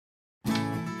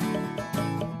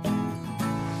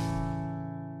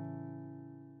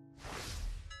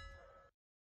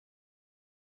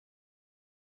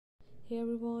Hey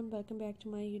everyone, welcome back to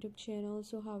my YouTube channel.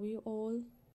 So how are you all?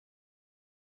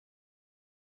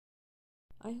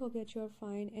 I hope that you are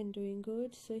fine and doing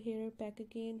good. So here back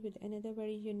again with another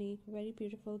very unique, very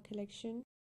beautiful collection.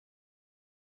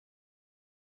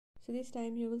 So this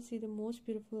time you will see the most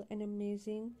beautiful and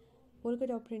amazing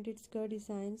polka-dot printed skirt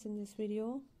designs in this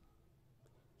video.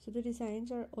 So the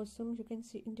designs are awesome. You can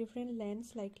see in different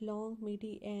lengths like long,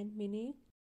 midi and mini.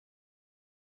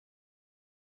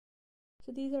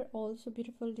 So these are also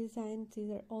beautiful designs. These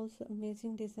are also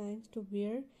amazing designs to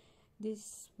wear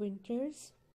this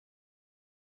winters.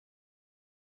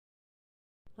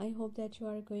 I hope that you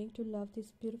are going to love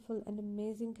this beautiful and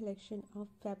amazing collection of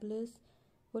fabulous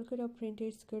polka-dot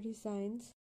printed skirt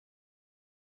designs.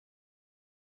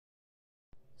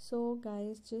 So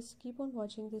guys, just keep on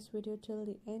watching this video till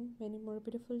the end. Many more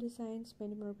beautiful designs,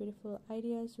 many more beautiful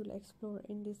ideas you'll explore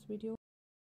in this video.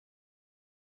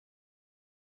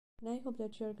 And I hope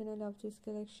that you're gonna love this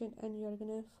collection and you're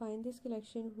gonna find this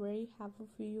collection very helpful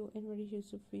for you and very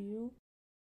useful for you.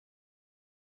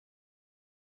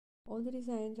 All the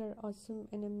designs are awesome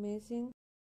and amazing.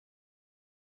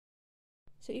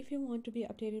 So if you want to be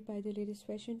updated by the latest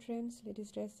fashion trends,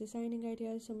 latest dress designing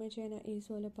ideas, so my channel is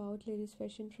all about latest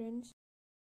fashion trends.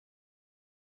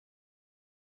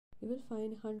 You will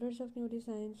find hundreds of new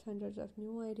designs, hundreds of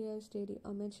new ideas daily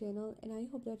on my channel, and I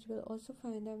hope that you will also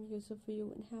find them useful for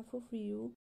you and helpful for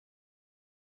you.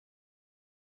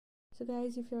 So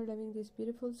guys, if you are loving this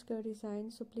beautiful skirt design,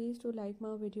 so please do like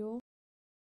my video.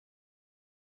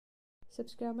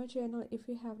 Subscribe my channel if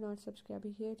you have not subscribed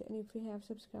yet, and if you have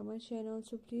subscribed my channel,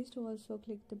 so please do also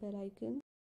click the bell icon.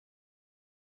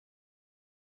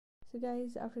 So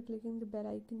guys, after clicking the bell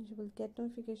icon, you will get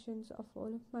notifications of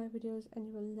all of my videos and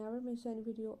you will never miss any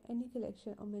video, any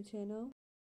collection on my channel.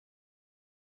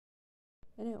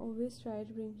 And I always try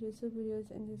to bring useful videos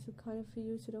and useful content for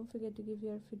you, so don't forget to give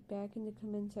your feedback in the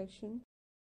comment section.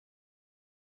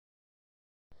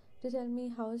 To tell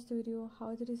me how is the video,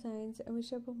 how are the designs, and which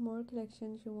type of more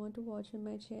collections you want to watch on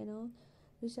my channel,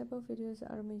 which type of videos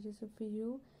are more useful for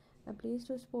you. And please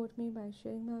do support me by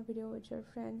sharing my video with your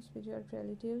friends, with your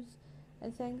relatives.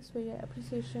 And thanks for your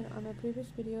appreciation on my previous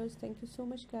videos. Thank you so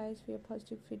much guys for your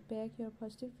positive feedback. Your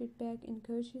positive feedback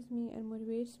encourages me and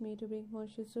motivates me to bring more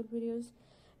useful videos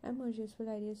and more useful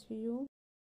ideas for you.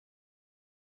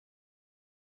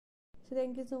 So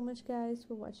thank you so much guys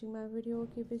for watching my video.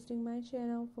 Keep visiting my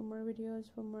channel for more videos,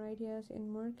 for more ideas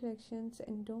and more collections,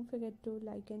 and don't forget to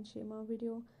like and share my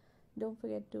video. Don't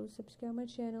forget to subscribe my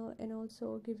channel and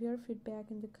also give your feedback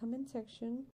in the comment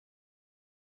section.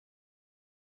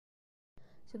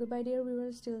 So goodbye dear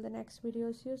viewers, till the next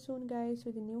video. See you soon guys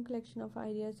with a new collection of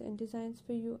ideas and designs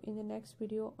for you in the next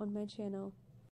video on my channel.